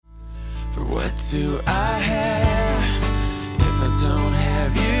What do I have if I don't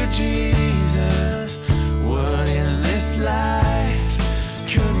have you, Jesus? What in this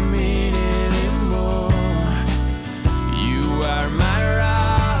life could mean anymore? You are my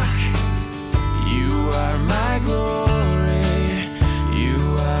rock, you are my glory, you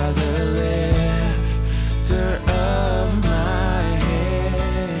are the lifter of my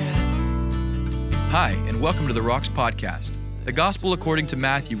head. Hi, and welcome to the Rocks Podcast. The Gospel according to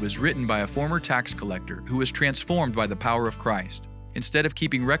Matthew was written by a former tax collector who was transformed by the power of Christ. Instead of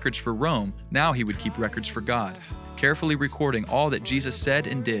keeping records for Rome, now he would keep records for God, carefully recording all that Jesus said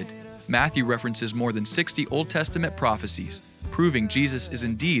and did. Matthew references more than 60 Old Testament prophecies, proving Jesus is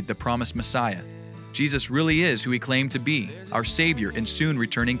indeed the promised Messiah. Jesus really is who he claimed to be, our Savior and soon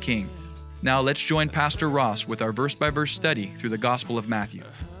returning King. Now let's join Pastor Ross with our verse-by-verse study through the Gospel of Matthew.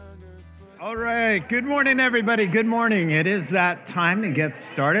 All right. Good morning, everybody. Good morning. It is that time to get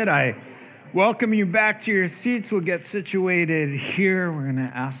started. I welcome you back to your seats. We'll get situated here. We're going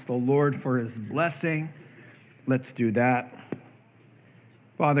to ask the Lord for his blessing. Let's do that.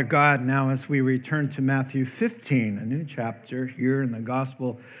 Father God, now as we return to Matthew 15, a new chapter here in the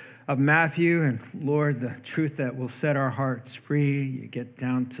Gospel of Matthew, and Lord, the truth that will set our hearts free, you get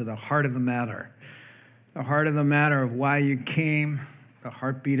down to the heart of the matter of why you came, the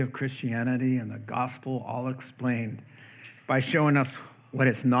heartbeat of Christianity and the gospel, all explained by showing us what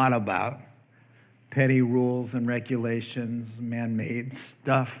it's not about. Petty rules and regulations, man-made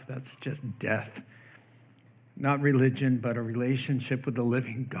stuff that's just death. Not religion, but a relationship with the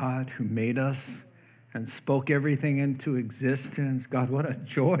living God who made us and spoke everything into existence. God, what a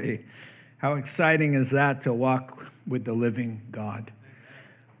joy. How exciting is that to walk with the living God?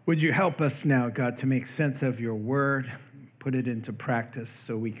 Would you help us now, God, to make sense of your word, put it into practice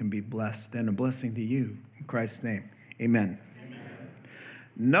so we can be blessed, and a blessing to you. In Christ's name, amen.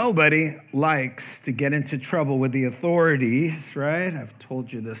 Nobody likes to get into trouble with the authorities, right? I've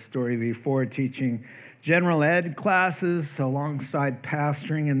told you this story before, teaching general ed classes alongside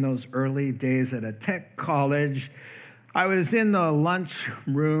pastoring in those early days at a tech college. I was in the lunch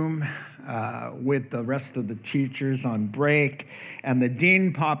room with the rest of the teachers on break, and the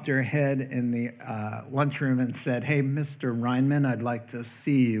dean popped her head in the lunchroom and said, "Hey, Mr. Reinman, I'd like to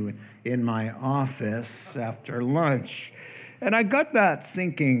see you in my office after lunch." And I got that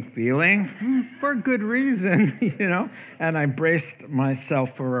sinking feeling, for good reason, and I braced myself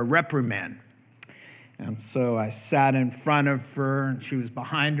for a reprimand. And so I sat in front of her, and she was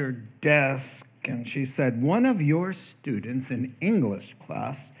behind her desk, and she said, "One of your students in English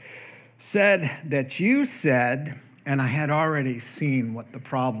class said that you said," and I had already seen what the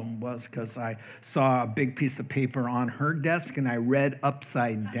problem was because I saw a big piece of paper on her desk and I read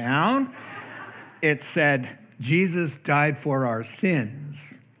upside down. It said, "Jesus died for our sins."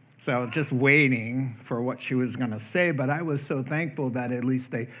 So I was just waiting for what she was going to say, but I was so thankful that at least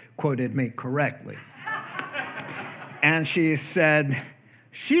they quoted me correctly. And she said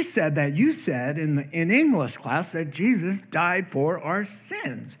that you said in English class that Jesus died for our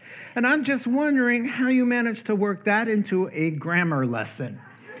sins. And I'm just wondering how you managed to work that into a grammar lesson.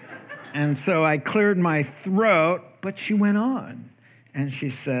 And so I cleared my throat, but she went on. And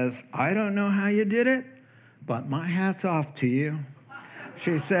she says, "I don't know how you did it, but my hat's off to you."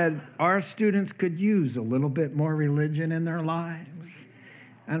 She said, "Our students could use a little bit more religion in their lives."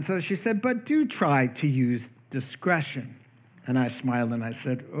 And so she said, "But do try to use discretion." And I smiled and I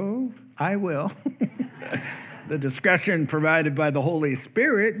said, "Oh, I will." The discretion provided by the Holy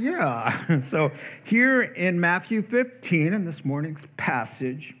Spirit, yeah. So here in Matthew 15, in this morning's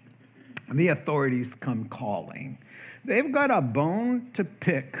passage, the authorities come calling. They've got a bone to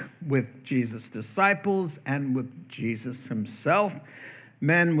pick with Jesus' disciples and with Jesus himself.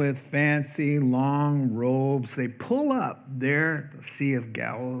 Men with fancy, long robes, they pull up there, the Sea of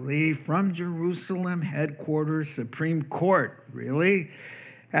Galilee, from Jerusalem headquarters, Supreme Court, really.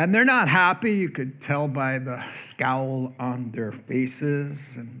 And they're not happy. You could tell by the scowl on their faces.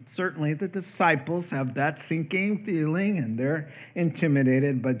 And certainly the disciples have that sinking feeling, and they're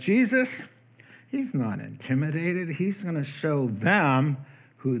intimidated. But Jesus, he's not intimidated. He's going to show them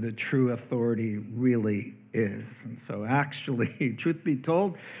who the true authority really is. And so actually, truth be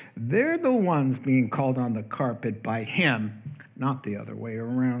told, they're the ones being called on the carpet by him, not the other way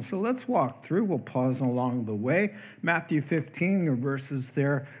around. So let's walk through. We'll pause along the way. Matthew 15, your verses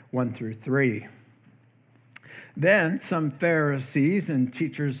there, 1 through 3. Then some Pharisees and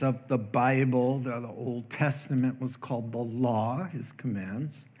teachers of the Bible, the Old Testament was called the law, his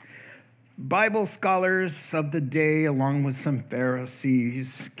commands, Bible scholars of the day, along with some Pharisees,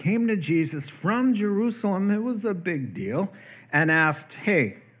 came to Jesus from Jerusalem. It was a big deal, and asked,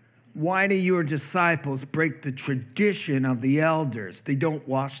 "Hey, why do your disciples break the tradition of the elders? They don't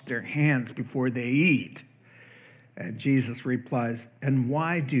wash their hands before they eat. And Jesus replies, and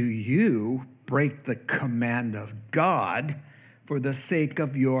why do you break the command of God for the sake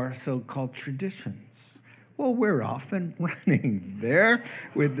of your so-called traditions? Well, we're often running there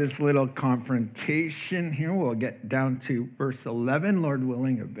with this little confrontation here. We'll get down to verse 11, Lord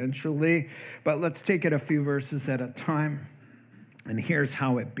willing, eventually. But let's take it a few verses at a time. And here's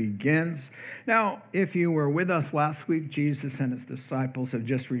how it begins. Now, if you were with us last week, Jesus and his disciples have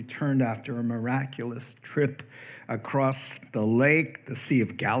just returned after a miraculous trip across the lake, the Sea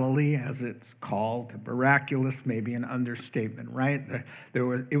of Galilee, as it's called. Miraculous may be an understatement, right?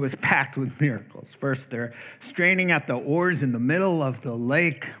 It was packed with miracles. First, they're straining at the oars in the middle of the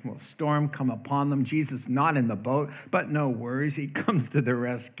lake. Will a storm come upon them? Jesus not in the boat, but no worries. He comes to the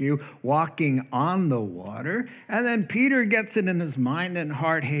rescue, walking on the water. And then Peter gets it in his mind and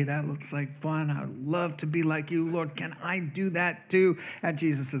heart, hey, that looks like fun. I'd love to be like you, Lord. Can I do that too? And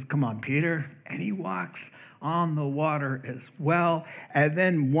Jesus says, come on, Peter. And he walks on the water as well. And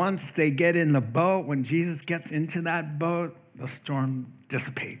then once they get in the boat, when Jesus gets into that boat, the storm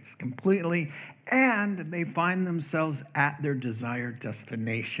dissipates completely, and they find themselves at their desired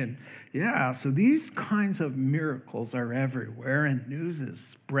destination. Yeah, so these kinds of miracles are everywhere, and news is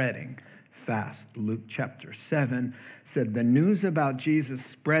spreading fast. Luke chapter 7 said the news about Jesus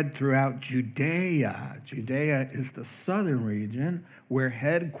spread throughout Judea. Judea is the southern region where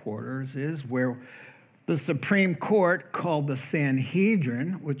headquarters is, where the Supreme Court, called the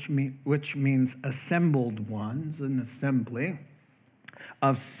Sanhedrin, which means assembled ones, an assembly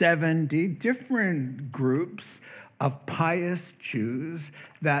of 70 different groups of pious Jews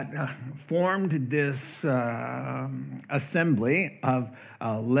that formed this assembly of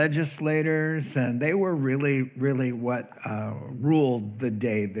legislators, and they were really what ruled the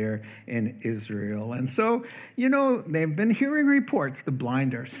day there in Israel. And so, they've been hearing reports. The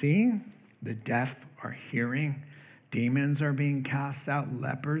blind are seeing, the deaf are hearing, demons are being cast out,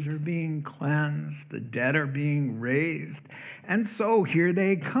 lepers are being cleansed, the dead are being raised. And so here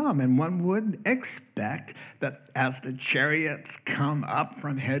they come, and one would expect that as the chariots come up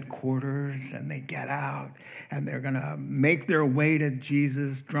from headquarters and they get out and they're going to make their way to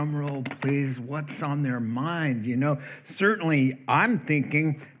Jesus, drum roll please, what's on their mind? Certainly I'm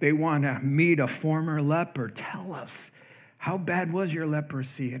thinking they want to meet a former leper. Tell us, how bad was your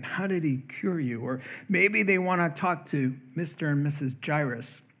leprosy and how did he cure you? Or maybe they want to talk to Mr. and Mrs. Jairus,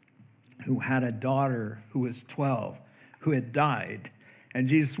 who had a daughter who was 12, who had died. And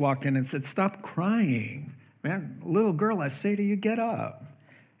Jesus walked in and said, stop crying. Man, little girl, I say to you, get up.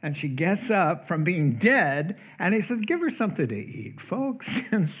 And she gets up from being dead, and he says, give her something to eat, folks.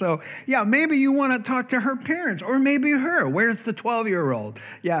 And so, yeah, maybe you want to talk to her parents, or maybe her. Where's the 12-year-old?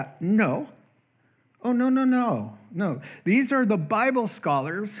 Yeah, no. Oh, no. These are the Bible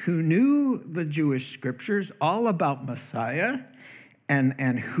scholars who knew the Jewish scriptures all about Messiah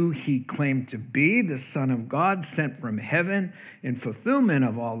and who he claimed to be, the Son of God sent from heaven in fulfillment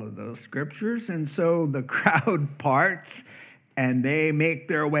of all of those scriptures. And so the crowd parts and they make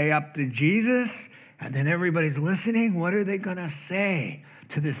their way up to Jesus, and then everybody's listening. What are they going to say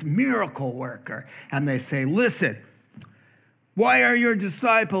to this miracle worker? And they say, listen, why are your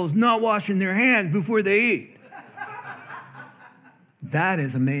disciples not washing their hands before they eat? That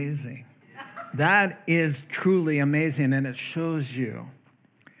is amazing. That is truly amazing, and it shows you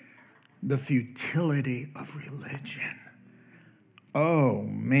the futility of religion. Oh,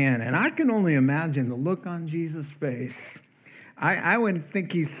 man, and I can only imagine the look on Jesus' face. I would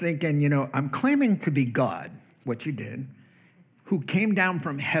think he's thinking, I'm claiming to be God, what you did, who came down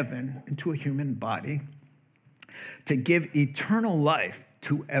from heaven into a human body to give eternal life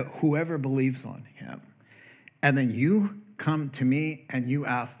to whoever believes on him. And then you come to me and you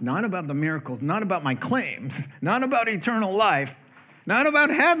ask not about the miracles, not about my claims, not about eternal life, not about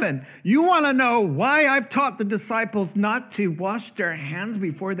heaven. You want to know why I've taught the disciples not to wash their hands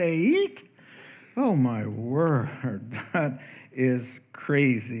before they eat? Oh, my word. That is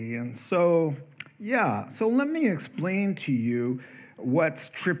crazy. And so, so let me explain to you what's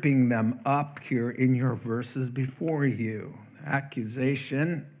tripping them up here in your verses before you.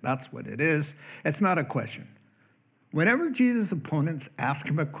 Accusation, that's what it is. It's not a question. Whenever Jesus' opponents ask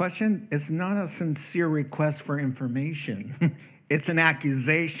him a question, it's not a sincere request for information. It's an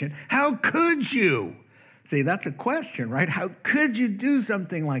accusation. How could you? See, that's a question, right? How could you do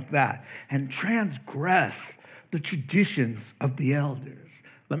something like that and transgress the traditions of the elders?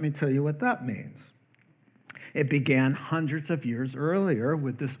 Let me tell you what that means. It began hundreds of years earlier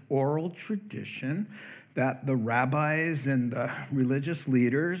with this oral tradition that the rabbis and the religious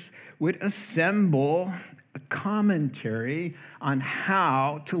leaders would assemble a commentary on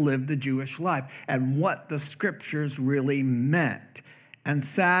how to live the Jewish life and what the scriptures really meant. And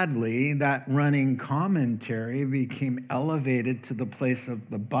sadly, that running commentary became elevated to the place of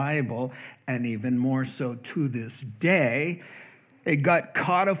the Bible, and even more so to this day. It got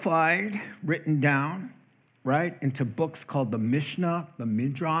codified, written down, right, into books called the Mishnah, the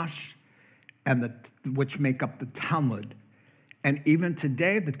Midrash, and which make up the Talmud. And even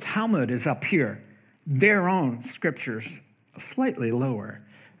today, the Talmud is up here. Their own scriptures slightly lower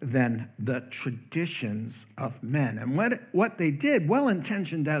than the traditions of men. And what they did,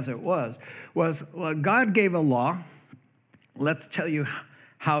 well-intentioned as it was God gave a law. Let's tell you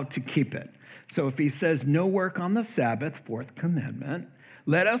how to keep it. So if he says no work on the Sabbath, fourth commandment,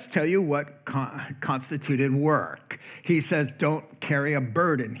 let us tell you what constituted work. He says don't carry a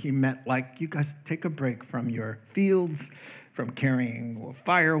burden. He meant like you guys take a break from your fields, from carrying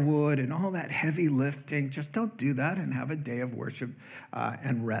firewood and all that heavy lifting. Just don't do that and have a day of worship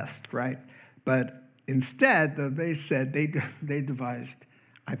and rest, right? But instead, they said they devised,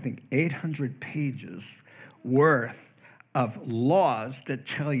 I think, 800 pages worth of laws that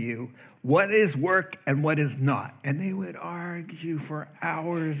tell you what is work and what is not. And they would argue for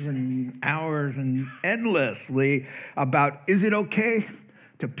hours and hours and endlessly about, is it okay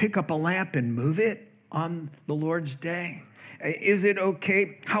to pick up a lamp and move it on the Lord's day? Is it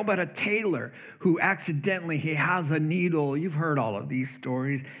okay? How about a tailor who accidentally, he has a needle. You've heard all of these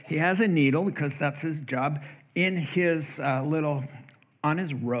stories. He has a needle because that's his job in his on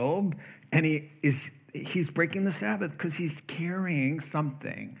his robe, and he's breaking the Sabbath because he's carrying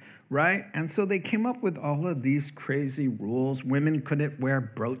something, right? And so they came up with all of these crazy rules. Women couldn't wear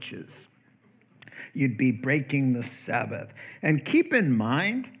brooches. You'd be breaking the Sabbath. And keep in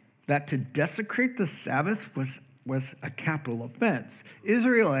mind that to desecrate the Sabbath was a capital offense.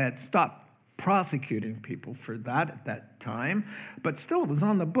 Israel had stopped prosecuting people for that at that time, but still it was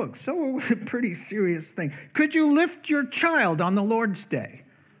on the books, so it was a pretty serious thing. Could you lift your child on the Lord's day?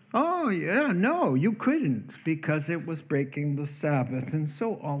 Oh, yeah, no, you couldn't, because it was breaking the Sabbath, and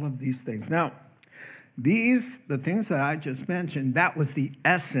so all of these things. Now, the things that I just mentioned, that was the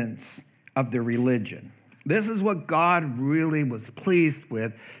essence of the religion. This is what God really was pleased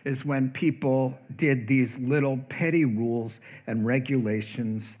with, is when people did these little petty rules and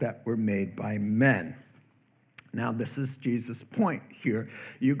regulations that were made by men. Now, this is Jesus' point here.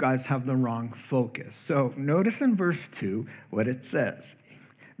 You guys have the wrong focus. So notice in verse 2 what it says.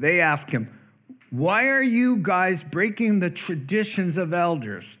 They ask him, why are you guys breaking the traditions of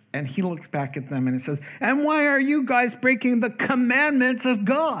elders? And he looks back at them and he says, and why are you guys breaking the commandments of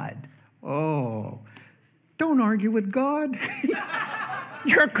God? Oh, don't argue with God.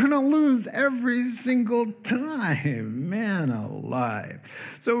 You're going to lose every single time. Man alive.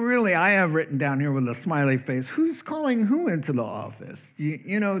 So really, I have written down here with a smiley face, who's calling who into the office?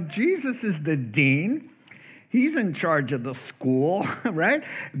 You know, Jesus is the dean. He's in charge of the school, right?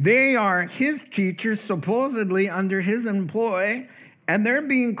 They are his teachers, supposedly under his employ, and they're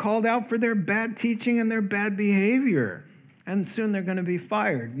being called out for their bad teaching and their bad behavior. And soon they're going to be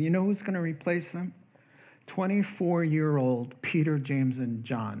fired. You know who's going to replace them? 24-year-old Peter, James, and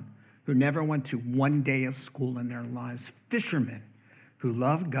John, who never went to one day of school in their lives. Fishermen who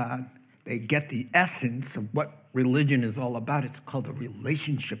love God. They get the essence of what religion is all about. It's called a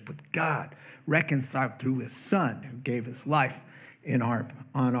relationship with God, reconciled through his Son, who gave his life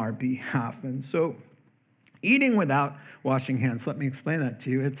on our behalf. And so eating without washing hands, let me explain that to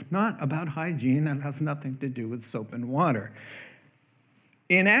you. It's not about hygiene. It has nothing to do with soap and water.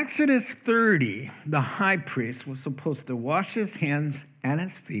 In Exodus 30, the high priest was supposed to wash his hands and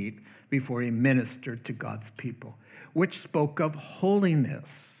his feet before he ministered to God's people, which spoke of holiness.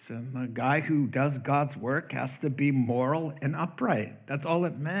 And the guy who does God's work has to be moral and upright. That's all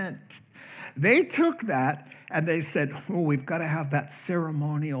it meant. They took that and they said, oh, we've got to have that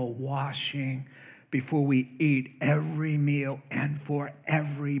ceremonial washing before we eat every meal and for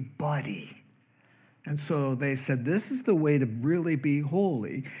everybody. And so they said, this is the way to really be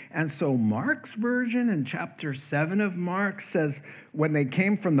holy. And so Mark's version in chapter 7 of Mark says, when they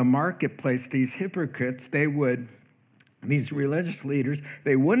came from the marketplace, these hypocrites, these religious leaders,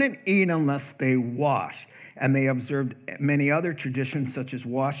 they wouldn't eat unless they washed. And they observed many other traditions, such as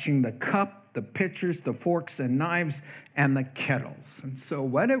washing the cup, the pitchers, the forks and knives, and the kettles. And so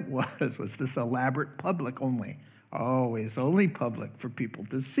what it was this elaborate public only. Always only public for people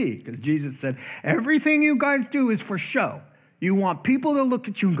to see. Because Jesus said, everything you guys do is for show. You want people to look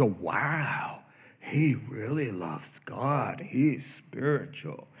at you and go, wow, he really loves God. He's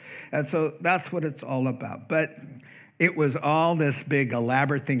spiritual. And so that's what it's all about. But it was all this big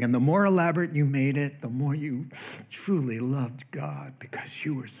elaborate thing. And the more elaborate you made it, the more you truly loved God, because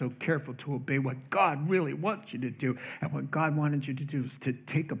you were so careful to obey what God really wants you to do. And what God wanted you to do is to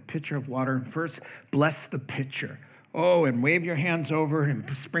take a pitcher of water and first bless the pitcher. Oh, and wave your hands over and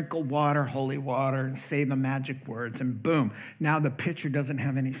sprinkle water, holy water, and say the magic words, and boom. Now the pitcher doesn't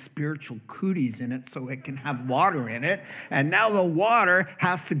have any spiritual cooties in it, so it can have water in it. And now the water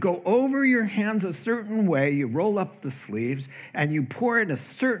has to go over your hands a certain way. You roll up the sleeves, and you pour it a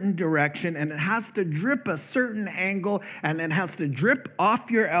certain direction, and it has to drip a certain angle, and it has to drip off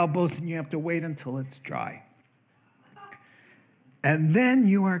your elbows, and you have to wait until it's dry. And then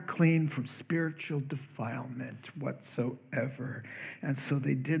you are clean from spiritual defilement whatsoever. And so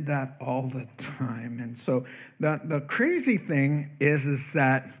they did that all the time. And so the crazy thing is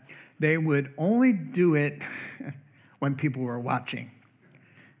that they would only do it when people were watching.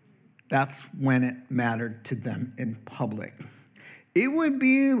 That's when it mattered to them in public. It would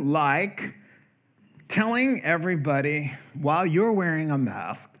be like telling everybody while you're wearing a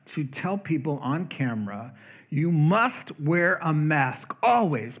mask to tell people on camera, you must wear a mask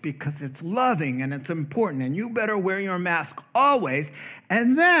always because it's loving and it's important, and you better wear your mask always.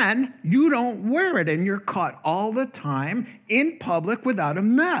 And then you don't wear it, and you're caught all the time in public without a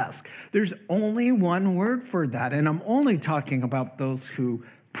mask. There's only one word for that, and I'm only talking about those who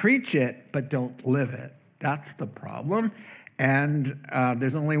preach it but don't live it. That's the problem. And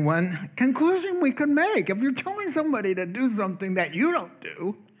there's only one conclusion we can make. If you're telling somebody to do something that you don't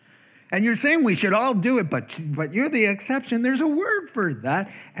do, and you're saying we should all do it, but you're the exception, there's a word for that,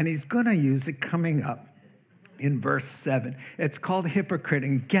 and he's going to use it coming up in verse 7. It's called hypocrite,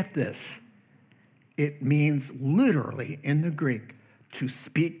 and get this. It means literally in the Greek to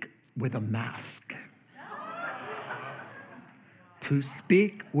speak with a mask. To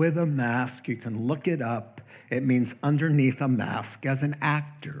speak with a mask, you can look it up. It means underneath a mask, as an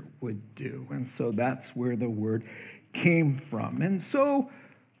actor would do. And so that's where the word came from. And so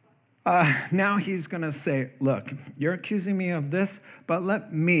now he's going to say, look, you're accusing me of this, but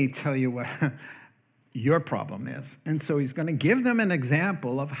let me tell you what your problem is. And so he's going to give them an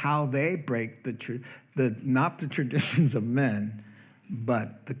example of how they break not the traditions of men,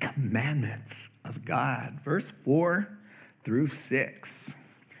 but the commandments of God. Verse 4 through 6.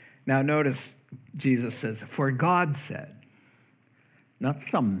 Now notice Jesus says, for God said, not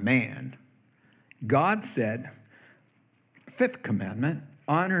some man. God said, fifth commandment,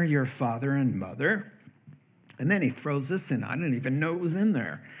 honor your father and mother. And then he throws this in. I didn't even know it was in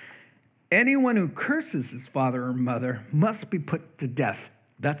there. Anyone who curses his father or mother must be put to death.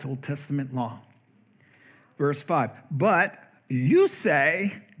 That's Old Testament law. Verse 5. But you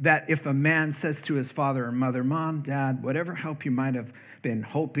say that if a man says to his father or mother, Mom, Dad, whatever help you might have been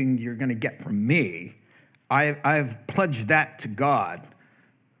hoping you're going to get from me, I've pledged that to God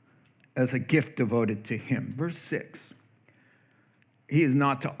as a gift devoted to him. Verse 6. He is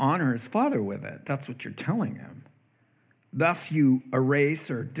not to honor his father with it. That's what you're telling him. Thus you erase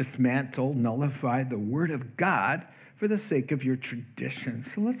or dismantle, nullify the word of God for the sake of your tradition.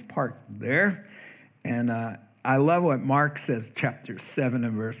 So let's park there. And I love what Mark says, chapter 7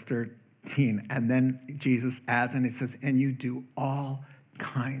 and verse 13. And then Jesus adds, and he says, and you do all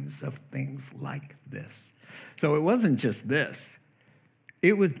kinds of things like this. So it wasn't just this.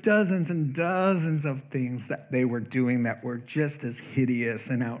 It was dozens and dozens of things that they were doing that were just as hideous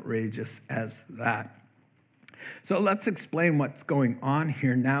and outrageous as that. So let's explain what's going on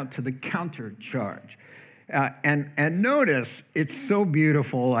here now to the counter charge. And notice, it's so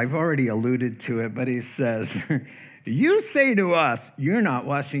beautiful. I've already alluded to it, but he says, you say to us, you're not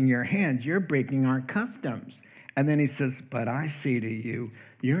washing your hands, you're breaking our customs. And then he says, but I say to you,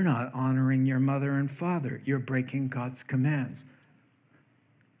 you're not honoring your mother and father, you're breaking God's commands.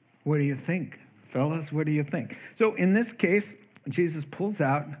 What do you think, fellas? What do you think? So in this case, Jesus pulls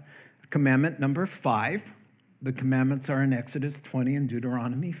out commandment number 5. The commandments are in Exodus 20 and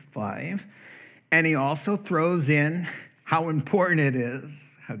Deuteronomy 5. And he also throws in how important it is,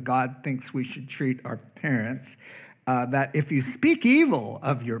 how God thinks we should treat our parents, that if you speak evil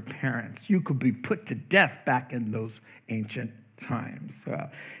of your parents, you could be put to death back in those ancient times.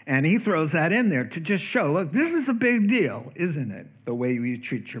 And he throws that in there to just show, look, this is a big deal, isn't it? The way you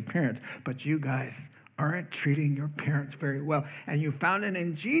treat your parents. But you guys aren't treating your parents very well. And you found an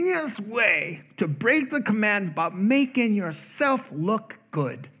ingenious way to break the command about making yourself look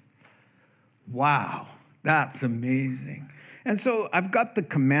good. Wow, that's amazing. And so I've got the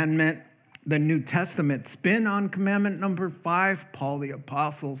commandment, the New Testament spin on commandment number 5. Paul the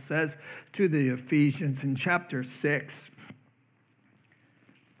Apostle says to the Ephesians in chapter 6,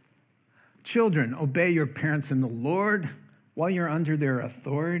 Children, obey your parents in the Lord while you're under their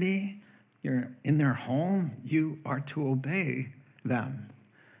authority. You're in their home, you are to obey them.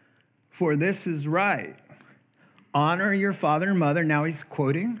 For this is right. Honor your father and mother. Now he's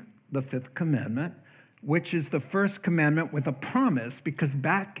quoting the fifth commandment, which is the first commandment with a promise, because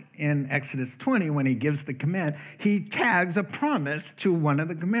back in Exodus 20, when he gives the command, he tags a promise to one of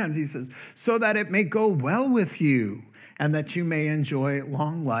the commands. He says, so that it may go well with you and that you may enjoy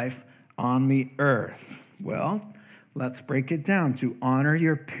long life on the earth. Well, let's break it down. To honor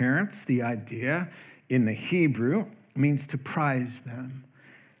your parents, the idea in the Hebrew means to prize them,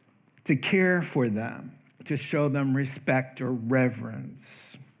 to care for them, to show them respect or reverence.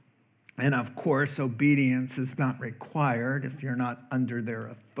 And of course, obedience is not required if you're not under their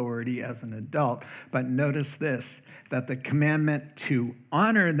authority as an adult. But notice this, that the commandment to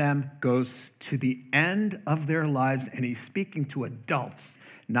honor them goes to the end of their lives, and he's speaking to adults,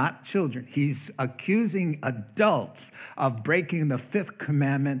 not children. He's accusing adults of breaking the fifth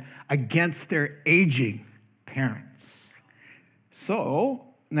commandment against their aging parents. So,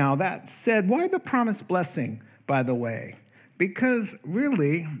 now that said, why the promised blessing, by the way? Because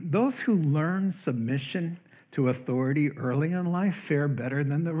really, those who learn submission to authority early in life fare better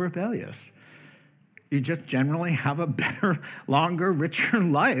than the rebellious. You just generally have a better, longer, richer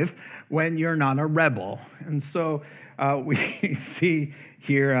life when you're not a rebel. And so we see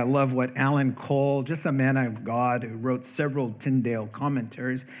here, I love what Alan Cole, just a man of God who wrote several Tyndale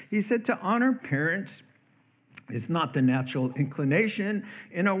commentaries, he said to honor parents is not the natural inclination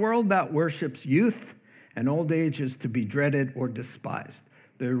in a world that worships youth, and old age is to be dreaded or despised.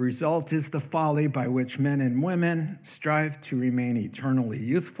 The result is the folly by which men and women strive to remain eternally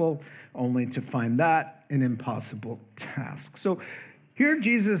youthful, only to find that an impossible task. So here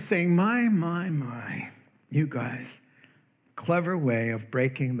Jesus is saying, my, you guys, clever way of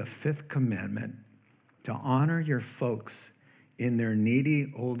breaking the fifth commandment to honor your folks in their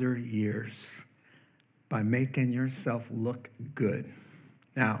needy older years by making yourself look good.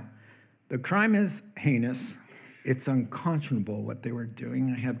 Now, the crime is heinous. It's unconscionable what they were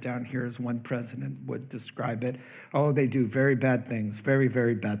doing. I have down here as one president would describe it. Oh, they do very bad things, very,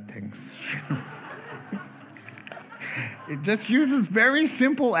 very bad things. It just uses very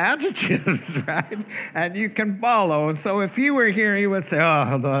simple adjectives, right? And you can follow. And so if he were here, he would say,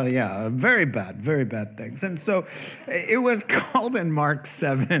 yeah, very bad things. And so it was called in Mark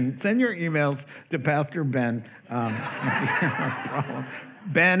 7. Send your emails to Pastor Ben.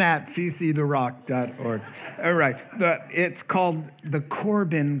 Ben@cctherock.org. All right. It's called the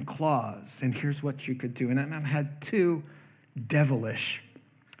Corbin Clause. And here's what you could do. And it had two devilish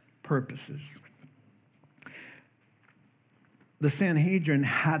purposes. The Sanhedrin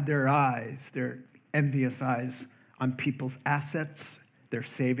had their eyes, their envious eyes, on people's assets, their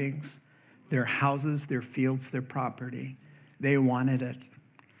savings, their houses, their fields, their property. They wanted it.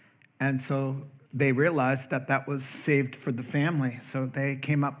 And so they realized that that was saved for the family. So they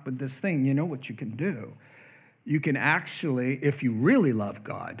came up with this thing. You know what you can do? You can actually, if you really love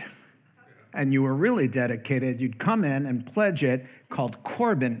God and you were really dedicated, you'd come in and pledge it, called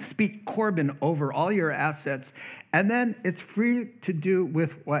Corbin. Speak Corbin over all your assets. And then it's free to do with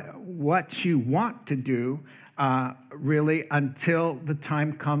what you want to do, really, until the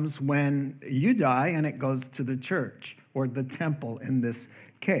time comes when you die and it goes to the church or the temple in this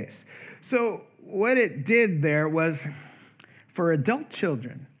case. So what it did there was for adult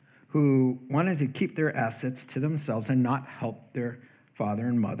children who wanted to keep their assets to themselves and not help their father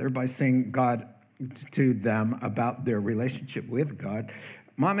and mother by saying God to them about their relationship with God.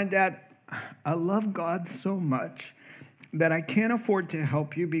 Mom and Dad, I love God so much that I can't afford to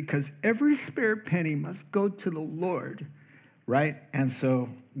help you because every spare penny must go to the Lord, right? And so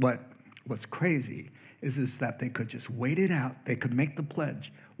what was crazy is that they could just wait it out. They could make the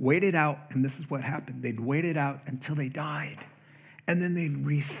pledge, wait it out, and this is what happened. They'd wait it out until they died, and then they'd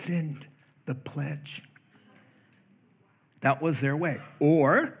rescind the pledge. That was their way.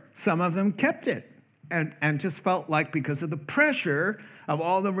 Or some of them kept it and just felt like because of the pressure of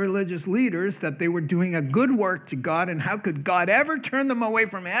all the religious leaders that they were doing a good work to God, and how could God ever turn them away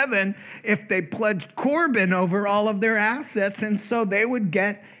from heaven if they pledged Corbin over all of their assets? And so they would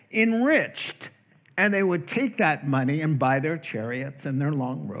get enriched, and they would take that money and buy their chariots and their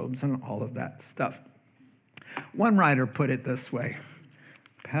long robes and all of that stuff. One writer put it this way,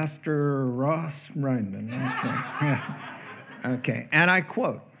 Pastor Ross Reinman. Okay, and I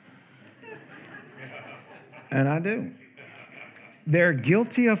quote, and I do. They're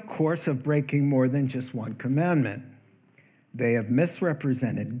guilty, of course, of breaking more than just one commandment. They have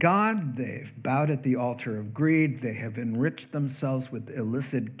misrepresented God. They've bowed at the altar of greed. They have enriched themselves with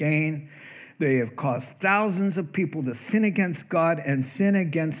illicit gain. They have caused thousands of people to sin against God and sin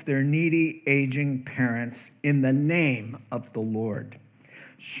against their needy, aging parents in the name of the Lord.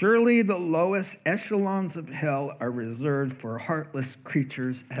 Surely the lowest echelons of hell are reserved for heartless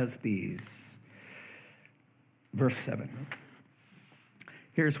creatures as these. Verse 7.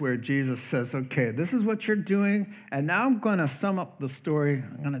 Here's where Jesus says, okay, this is what you're doing, and now I'm going to sum up the story.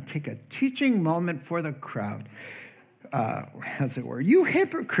 I'm going to take a teaching moment for the crowd, as it were. You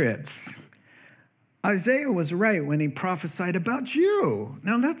hypocrites! Isaiah was right when he prophesied about you.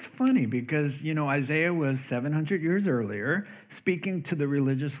 Now that's funny because, Isaiah was 700 years earlier speaking to the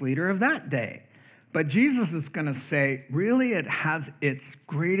religious leader of that day. But Jesus is going to say, really, it has its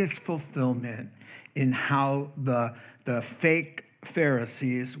greatest fulfillment in how the fake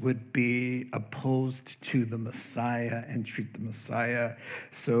Pharisees would be opposed to the Messiah and treat the Messiah.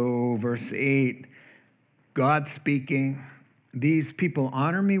 So verse 8, God speaking, these people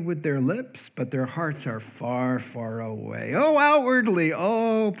honor me with their lips, but their hearts are far, far away. Oh, outwardly,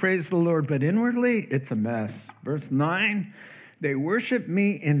 oh, praise the Lord, but inwardly, it's a mess. Verse 9, they worship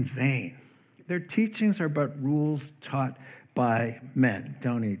me in vain. Their teachings are but rules taught by men.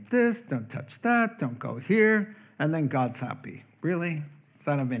 Don't eat this, don't touch that, don't go here, and then God's happy. Really? Does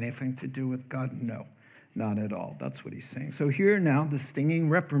that have anything to do with God? No, not at all. That's what he's saying. So here now, the stinging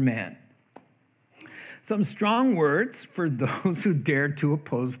reprimand. Some strong words for those who dare to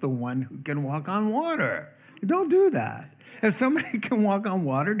oppose the one who can walk on water. Don't do that. If somebody can walk on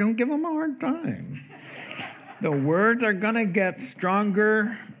water, don't give them a hard time. The words are going to get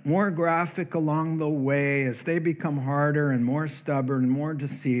stronger, more graphic along the way as they become harder and more stubborn, more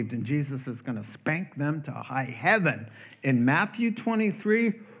deceived, and Jesus is going to spank them to high heaven. In Matthew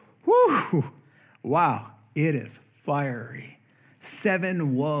 23, whoo, wow, it is fiery.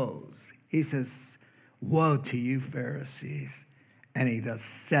 7 woes. He says, woe to you, Pharisees. And he does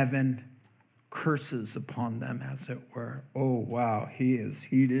 7 curses upon them, as it were. Oh, wow, he is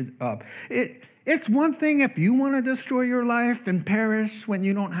heated up. It's one thing if you want to destroy your life and perish when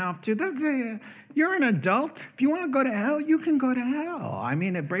you don't have to. You're an adult. If you want to go to hell, you can go to hell. I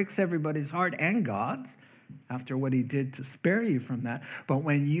mean, it breaks everybody's heart and God's after what he did to spare you from that. But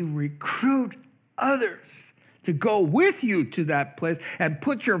when you recruit others to go with you to that place and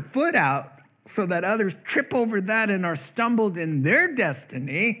put your foot out so that others trip over that and are stumbled in their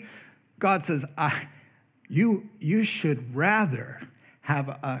destiny, God says, you should rather have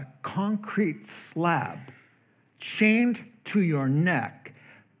a concrete slab chained to your neck,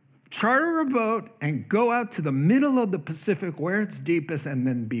 charter a boat, and go out to the middle of the Pacific where it's deepest and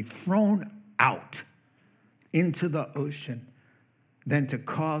then be thrown out into the ocean than to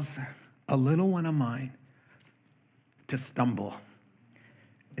cause a little one of mine to stumble.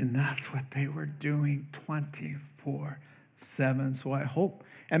 And that's what they were doing 24/7. So I hope,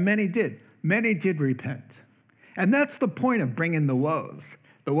 and many did repent. And that's the point of bringing the woes.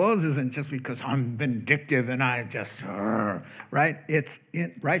 The woes isn't just because I'm vindictive and I just, right? It's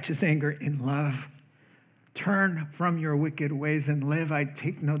in righteous anger in love. Turn from your wicked ways and live. I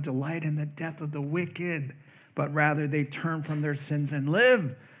take no delight in the death of the wicked, but rather they turn from their sins and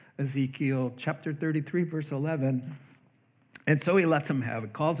live. Ezekiel chapter 33, verse 11. And so he lets them have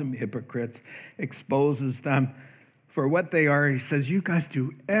it, calls them hypocrites, exposes them for what they are. He says, you guys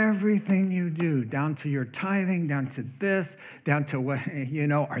do everything you do, down to your tithing, down to this, down to what,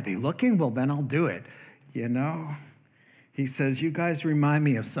 are they looking? Well, then I'll do it, He says, you guys remind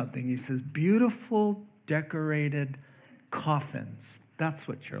me of something. He says, beautiful, decorated coffins. That's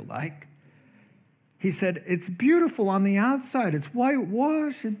what you're like. He said, it's beautiful on the outside. It's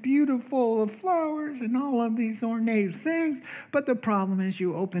whitewashed and beautiful, the flowers and all of these ornate things. But the problem is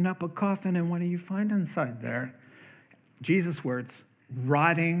you open up a coffin and what do you find inside there? Jesus' words,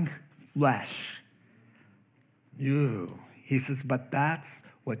 rotting flesh. Ew. He says, but that's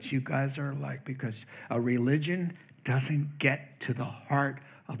what you guys are like, because a religion doesn't get to the heart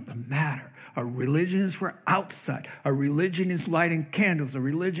of the matter. A religion is for outside. A religion is lighting candles. A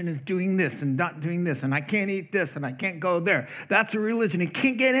religion is doing this and not doing this. And I can't eat this and I can't go there. That's a religion. It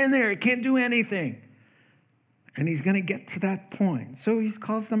can't get in there. It can't do anything. And he's going to get to that point. So he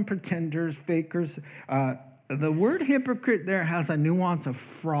calls them pretenders, fakers. The word hypocrite there has a nuance of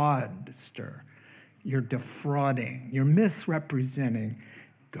fraudster. You're defrauding. You're misrepresenting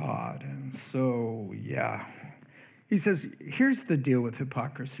God. And so, yeah. He says, here's the deal with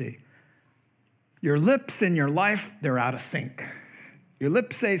hypocrisy. Your lips and your life, they're out of sync. Your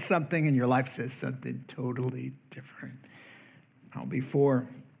lips say something and your life says something totally different. Now, before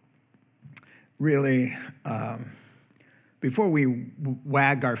really before we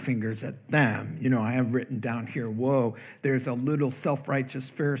wag our fingers at them, I have written down here, whoa, there's a little self-righteous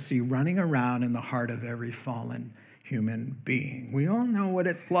Pharisee running around in the heart of every fallen human being. We all know what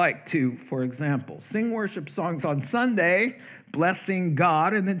it's like to, for example, sing worship songs on Sunday, blessing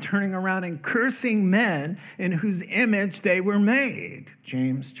God, and then turning around and cursing men in whose image they were made.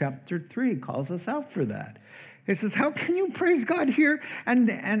 James chapter 3 calls us out for that. It says, how can you praise God here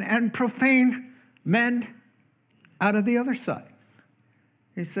and profane men out of the other side?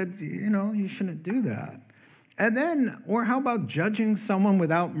 He said, you shouldn't do that. And then, or how about judging someone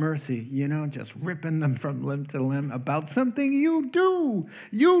without mercy, just ripping them from limb to limb about something you do.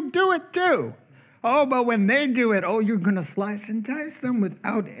 You do it too. Oh, but when they do it, you're going to slice and dice them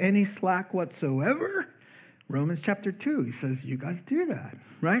without any slack whatsoever. Romans chapter 2, he says, you guys do that,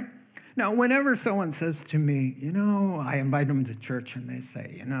 right? Now, whenever someone says to me, I invite them to church and they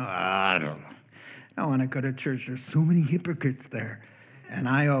say, I don't want to go to church. There's so many hypocrites there. And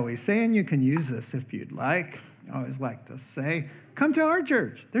I always say, and you can use this if you'd like, I always like to say, come to our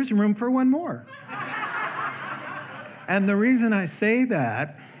church. There's room for one more. And the reason I say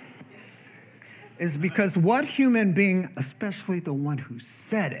that is because what human being, especially the one who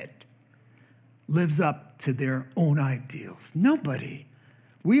said it, lives up to their own ideals? Nobody.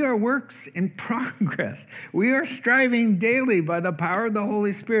 We are works in progress. We are striving daily by the power of the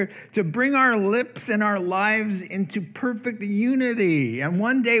Holy Spirit to bring our lips and our lives into perfect unity. And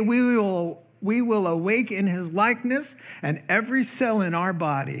one day we will awake in his likeness, and every cell in our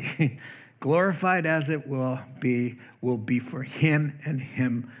body, glorified as it will be for him and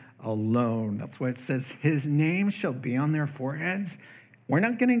him alone. That's why it says his name shall be on their foreheads. We're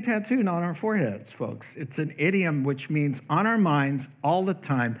not getting tattooed on our foreheads, folks. It's an idiom which means on our minds all the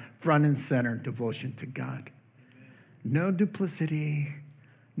time, front and center devotion to God. No duplicity,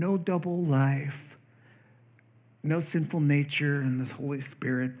 no double life, no sinful nature and the Holy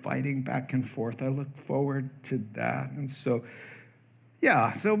Spirit fighting back and forth. I look forward to that. And so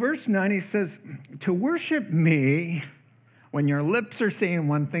verse 9, he says, to worship me when your lips are saying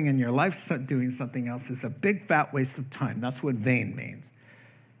one thing and your life's doing something else is a big fat waste of time. That's what vain means.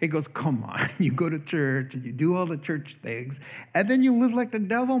 He goes, come on, you go to church and you do all the church things, and then you live like the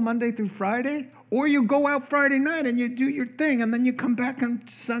devil Monday through Friday, or you go out Friday night and you do your thing, and then you come back on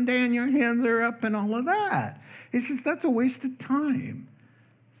Sunday and your hands are up and all of that. He says, that's a waste of time.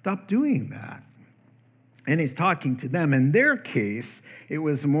 Stop doing that. And he's talking to them. In their case, it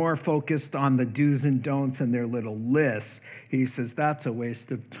was more focused on the do's and don'ts and their little lists. He says that's a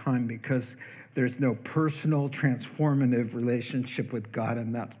waste of time because there's no personal, transformative relationship with God,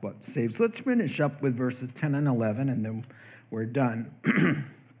 and that's what saves. Let's finish up with verses 10 and 11, and then we're done.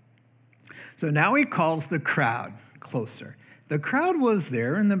 So now he calls the crowd closer. The crowd was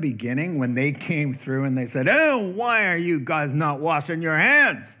there in the beginning when they came through, and they said, oh, why are you guys not washing your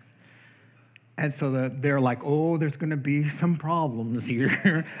hands? And so they're like, there's going to be some problems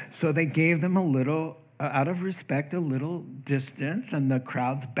here. So they gave them a little, out of respect, a little distance, and the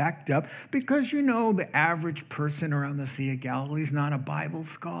crowds backed up because, the average person around the Sea of Galilee is not a Bible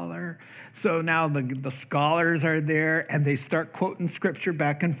scholar. So now the scholars are there, and they start quoting scripture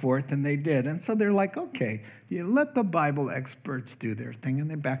back and forth, and they did. And so they're like, okay, you let the Bible experts do their thing,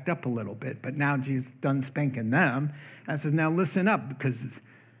 and they backed up a little bit. But now Jesus done spanking them and says, now listen up, because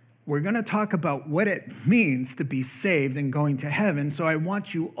we're going to talk about what it means to be saved and going to heaven. So I want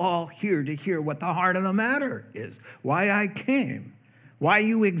you all here to hear what the heart of the matter is, why I came, why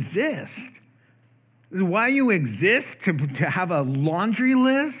you exist. Why you exist to have a laundry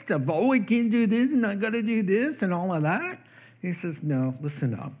list of, I can't do this and I got to do this and all of that. He says, no,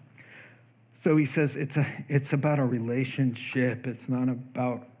 listen up. So he says it's about a relationship. It's not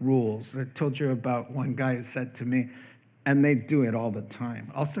about rules. I told you about one guy who said to me, and they do it all the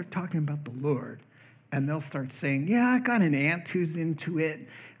time. I'll start talking about the Lord, and they'll start saying, yeah, I got an aunt who's into it.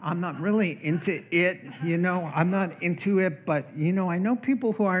 I'm not really into it, I'm not into it, but, I know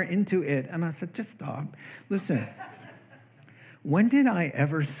people who are into it. And I said, just stop. Listen, when did I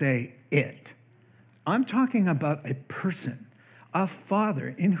ever say it? I'm talking about a person, a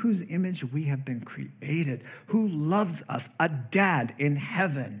father in whose image we have been created, who loves us, a dad in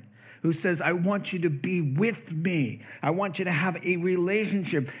heaven, who says, I want you to be with me. I want you to have a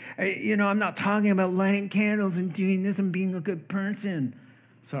relationship. I'm not talking about lighting candles and doing this and being a good person.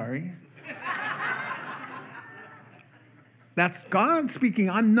 Sorry. That's God speaking.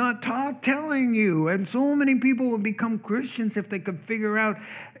 I'm not telling you. And so many people would become Christians if they could figure out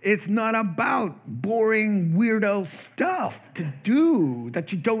it's not about boring, weirdo stuff to do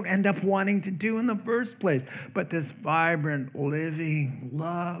that you don't end up wanting to do in the first place, but this vibrant, living,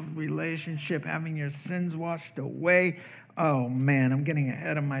 love relationship, having your sins washed away. Oh man, I'm getting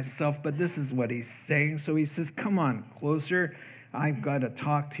ahead of myself, but this is what he's saying. So he says, come on closer. I've got to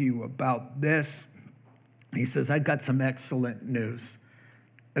talk to you about this. He says, I've got some excellent news.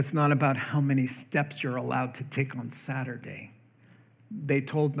 It's not about how many steps you're allowed to take on Saturday. They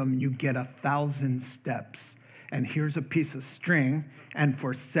told them you get 1,000 steps, and here's a piece of string, and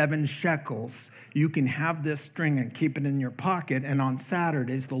for 7 shekels, you can have this string and keep it in your pocket, and on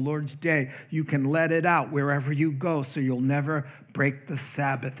Saturdays, the Lord's day, you can let it out wherever you go, so you'll never break the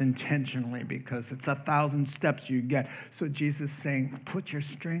Sabbath intentionally, because it's 1,000 steps you get. So Jesus is saying, put your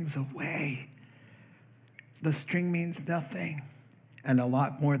strings away. The string means nothing. And a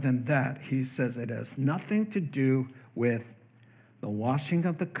lot more than that. He says it has nothing to do with the washing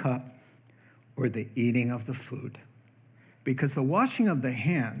of the cup or the eating of the food. Because the washing of the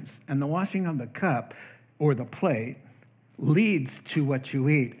hands and the washing of the cup or the plate leads to what you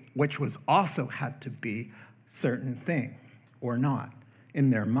eat, which was also had to be certain thing or not in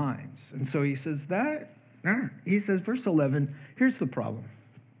their minds. And so he says verse 11, here's the problem.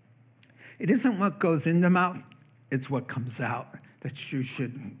 It isn't what goes in the mouth, it's what comes out that you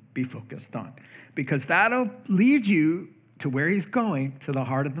should be focused on. Because that'll lead you to where he's going, to the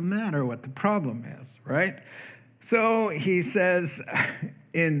heart of the matter, what the problem is, right? So he says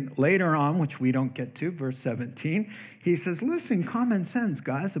in later on, which we don't get to, verse 17, he says, listen, common sense,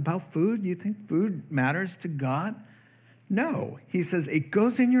 guys, about food. You think food matters to God? No. He says, it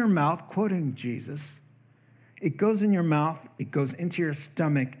goes in your mouth, quoting Jesus. It goes in your mouth, it goes into your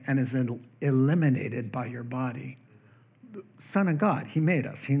stomach, and is eliminated by your body. The Son of God, he made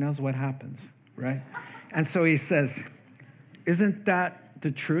us. He knows what happens, right? And so he says, isn't that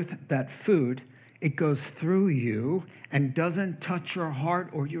the truth? That food, it goes through you and doesn't touch your heart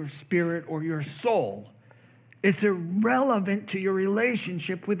or your spirit or your soul. It's irrelevant to your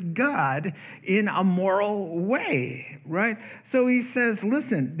relationship with God in a moral way, right? So he says,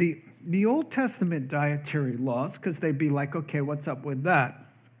 listen, the Old Testament dietary laws, because they'd be like, okay, what's up with that?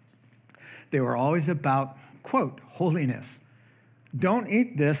 They were always about, quote, holiness. Don't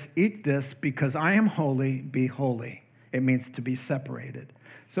eat this, because I am holy, be holy. It means to be separated.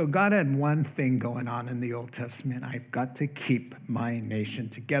 So God had one thing going on in the Old Testament. I've got to keep my nation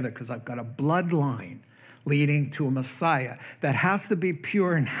together because I've got a bloodline leading to a Messiah that has to be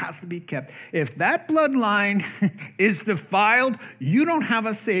pure and has to be kept. If that bloodline is defiled, you don't have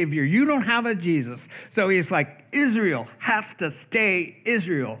a Savior. You don't have a Jesus. So he's like, Israel has to stay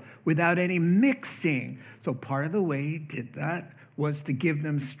Israel without any mixing. So part of the way he did that was to give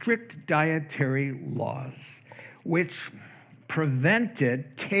them strict dietary laws, which prevented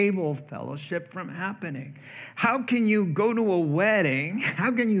table fellowship from happening. How can you go to a wedding?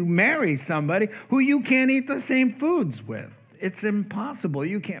 How can you marry somebody who you can't eat the same foods with? It's impossible.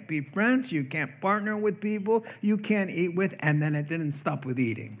 You can't be friends. You can't partner with people. You can't eat with. And then it didn't stop with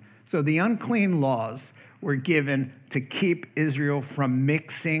eating. So the unclean laws were given to keep Israel from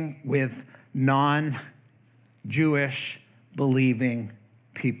mixing with non-Jewish believing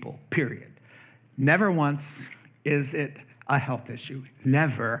people, period. Never once is it a health issue.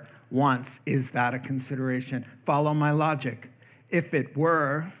 Never once is that a consideration. Follow my logic. If it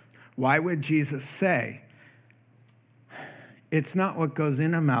were, why would Jesus say, it's not what goes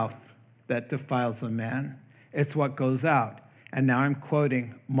in a mouth that defiles a man, it's what goes out. And now I'm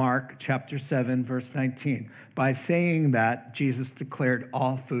quoting Mark chapter 7, verse 19. By saying that, Jesus declared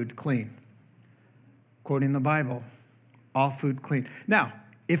all food clean. Quoting the Bible, all food clean. Now,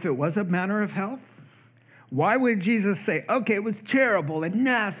 if it was a matter of health, why would Jesus say, okay, it was terrible and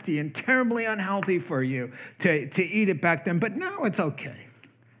nasty and terribly unhealthy for you to eat it back then, but now it's okay.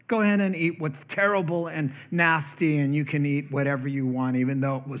 Go ahead and eat what's terrible and nasty, and you can eat whatever you want, even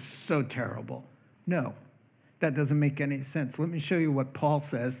though it was so terrible. No, that doesn't make any sense. Let me show you what Paul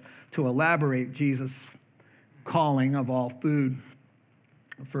says to elaborate Jesus' calling of all food.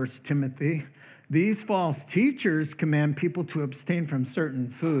 1 Timothy. These false teachers command people to abstain from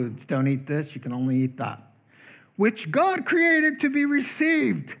certain foods. Don't eat this, you can only eat that, which God created to be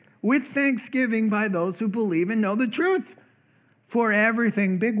received with thanksgiving by those who believe and know the truth. For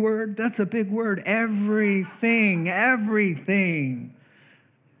everything, big word, that's a big word, everything.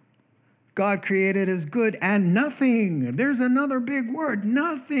 God created as good, and nothing. There's another big word,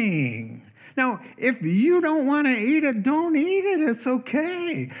 nothing. Now, if you don't want to eat it, don't eat it. It's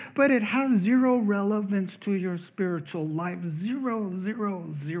okay. But it has zero relevance to your spiritual life. Zero,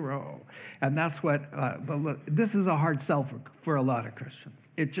 zero, zero. And that's what, but look, this is a hard sell for a lot of Christians.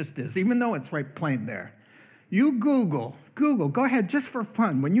 It just is, even though it's right plain there. You Google, go ahead, just for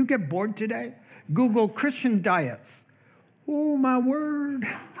fun. When you get bored today, Google Christian diets. Oh, my word.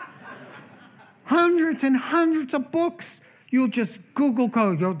 Hundreds and hundreds of books. You'll just Google,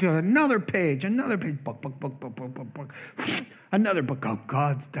 you'll do another page, book. Another book,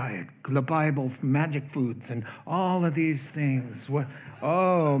 God's diet, the Bible, magic foods, and all of these things.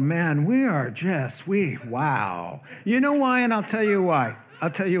 Oh, man, wow. You know why? And I'll tell you why.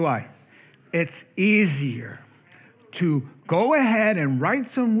 It's easier to go ahead and write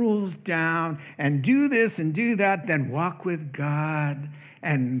some rules down and do this and do that than walk with God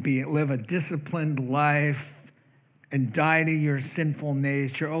and live a disciplined life and die to your sinful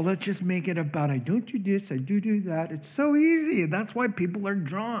nature. Oh, let's just make it about, I don't do this, I do that. It's so easy. That's why people are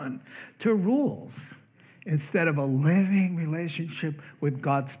drawn to rules instead of a living relationship with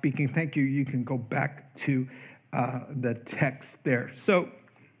God speaking. Thank you. You can go back to the text there. So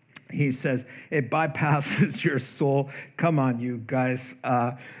he says, it bypasses your soul. Come on, you guys.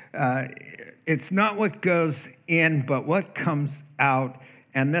 It's not what goes in, but what comes out.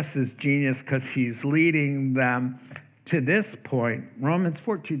 And this is genius because he's leading them to this point. Romans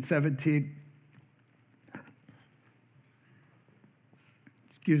 14:17.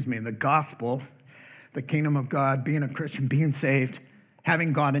 The gospel, the kingdom of God, being a Christian, being saved,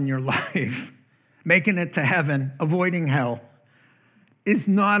 having God in your life, making it to heaven, avoiding hell, is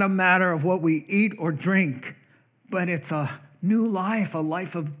not a matter of what we eat or drink, but it's a new life, a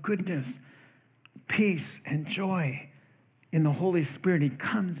life of goodness, peace, and joy. In the Holy Spirit, he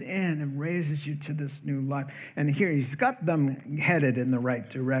comes in and raises you to this new life. And here, he's got them headed in the right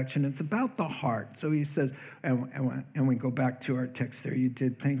direction. It's about the heart. So he says, and we go back to our text there. You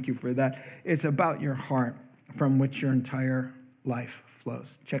did, thank you for that. It's about your heart from which your entire life flows.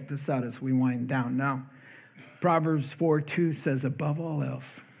 Check this out as we wind down now. Proverbs 4:2 says, above all else,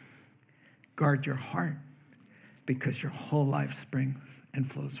 guard your heart because your whole life springs and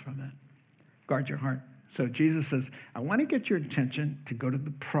flows from it. Guard your heart. So Jesus says, I want to get your attention to go to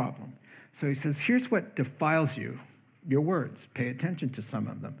the problem. So he says, here's what defiles you, your words. Pay attention to some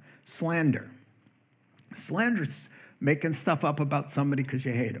of them. Slander. Slander's making stuff up about somebody because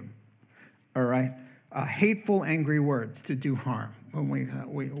you hate them. All right? Hateful, angry words to do harm. When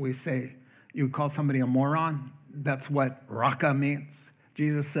we say, you call somebody a moron, that's what raka means.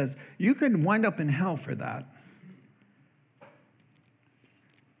 Jesus says, you could wind up in hell for that.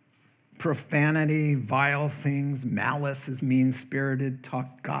 Profanity, vile things, malice is mean-spirited, talk,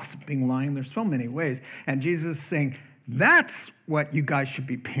 gossiping, lying. There's so many ways. And Jesus is saying, that's what you guys should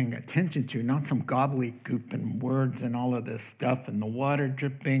be paying attention to, not some gobbledygook and words and all of this stuff and the water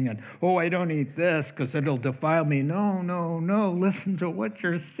dripping and, oh, I don't eat this because it'll defile me. No, listen to what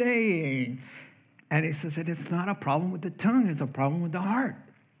you're saying. And he says that it's not a problem with the tongue, it's a problem with the heart.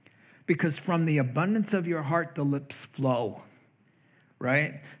 Because from the abundance of your heart, the lips flow.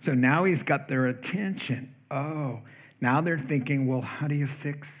 Right? So now he's got their attention. Oh, now they're thinking, well, how do you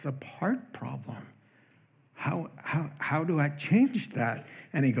fix a heart problem? How do I change that?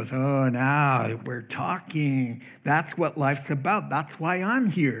 And he goes, oh, now we're talking. That's what life's about. That's why I'm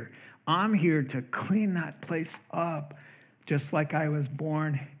here. I'm here to clean that place up. Just like I was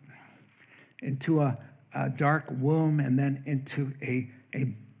born into a dark womb and then into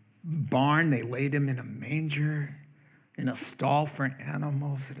a barn. They laid him in a manger, in a stall for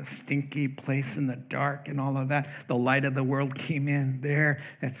animals, at a stinky place in the dark and all of that. The light of the world came in there.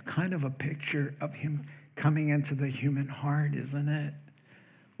 It's kind of a picture of him coming into the human heart, isn't it?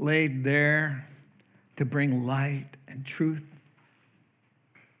 Laid there to bring light and truth,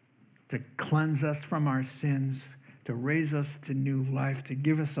 to cleanse us from our sins, to raise us to new life, to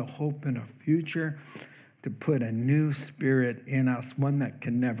give us a hope and a future, to put a new spirit in us, one that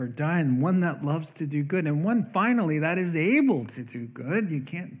can never die, and one that loves to do good, and one, finally, that is able to do good. You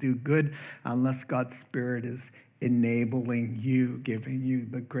can't do good unless God's Spirit is enabling you, giving you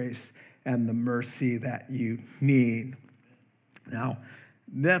the grace and the mercy that you need. Now,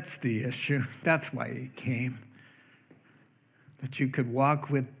 that's the issue. That's why he came. That you could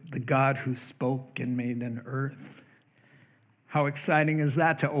walk with the God who spoke and made an earth. How exciting is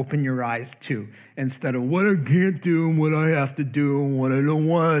that to open your eyes to, instead of what I can't do and what I have to do and what I don't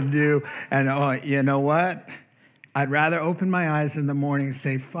want to do. And you know what? I'd rather open my eyes in the morning and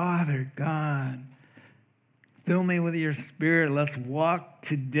say, Father God, Fill me with your Spirit. Let's walk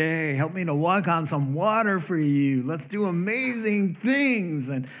today. Help me to walk on some water for you. Let's do amazing things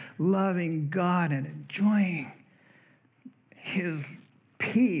and loving God and enjoying His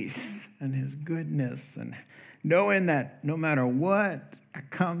peace and His goodness and knowing that no matter what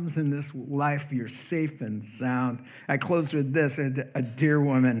comes in this life, you're safe and sound. I close with this. A dear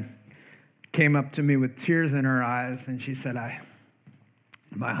woman came up to me with tears in her eyes, and she said,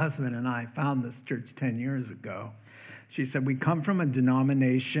 my husband and I found this church 10 years ago. She said, we come from a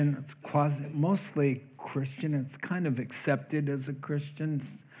denomination. It's mostly Christian. It's kind of accepted as a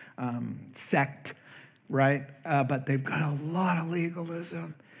Christian sect, right? But they've got a lot of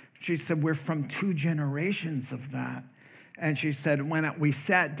legalism. She said, we're from 2 generations of that. And she said, when we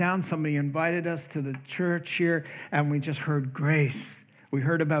sat down, somebody invited us to the church here, and we just heard grace. We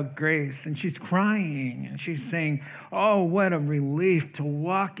heard about grace, and she's crying, and she's saying, oh, what a relief to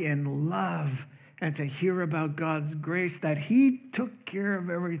walk in love and to hear about God's grace, that He took care of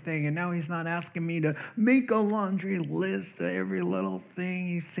everything, and now He's not asking me to make a laundry list of every little thing.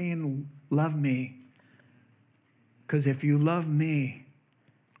 He's saying, love me. Because if you love me,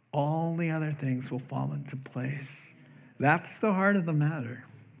 all the other things will fall into place. That's the heart of the matter.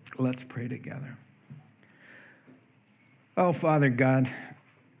 Let's pray together. Oh, Father God,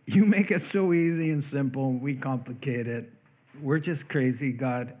 you make it so easy and simple. We complicate it. We're just crazy,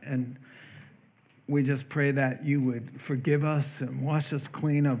 God, and we just pray that you would forgive us and wash us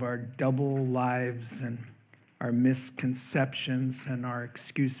clean of our double lives and our misconceptions and our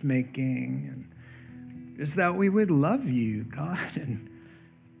excuse making, and just that we would love you, God,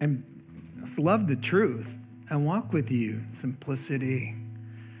 and love the truth and walk with you, simplicity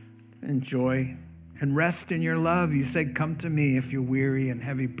and joy. And rest in your love. You said, come to me if you're weary and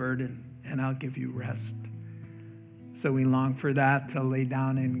heavy burdened, and I'll give you rest. So we long for that, to lay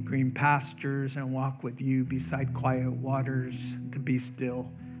down in green pastures and walk with you beside quiet waters, to be still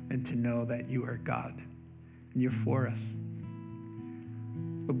and to know that you are God and you're for us.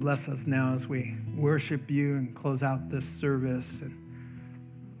 So bless us now as we worship you and close out this service,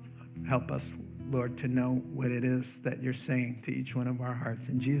 and help us, Lord, to know what it is that you're saying to each one of our hearts.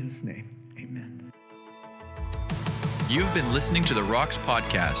 In Jesus' name, amen. You've been listening to the Rocks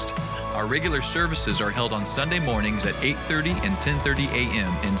Podcast. Our regular services are held on Sunday mornings at 8:30 and 10:30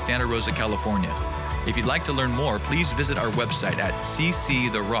 a.m. in Santa Rosa, California. If you'd like to learn more, please visit our website at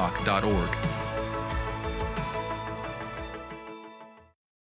cctherock.org.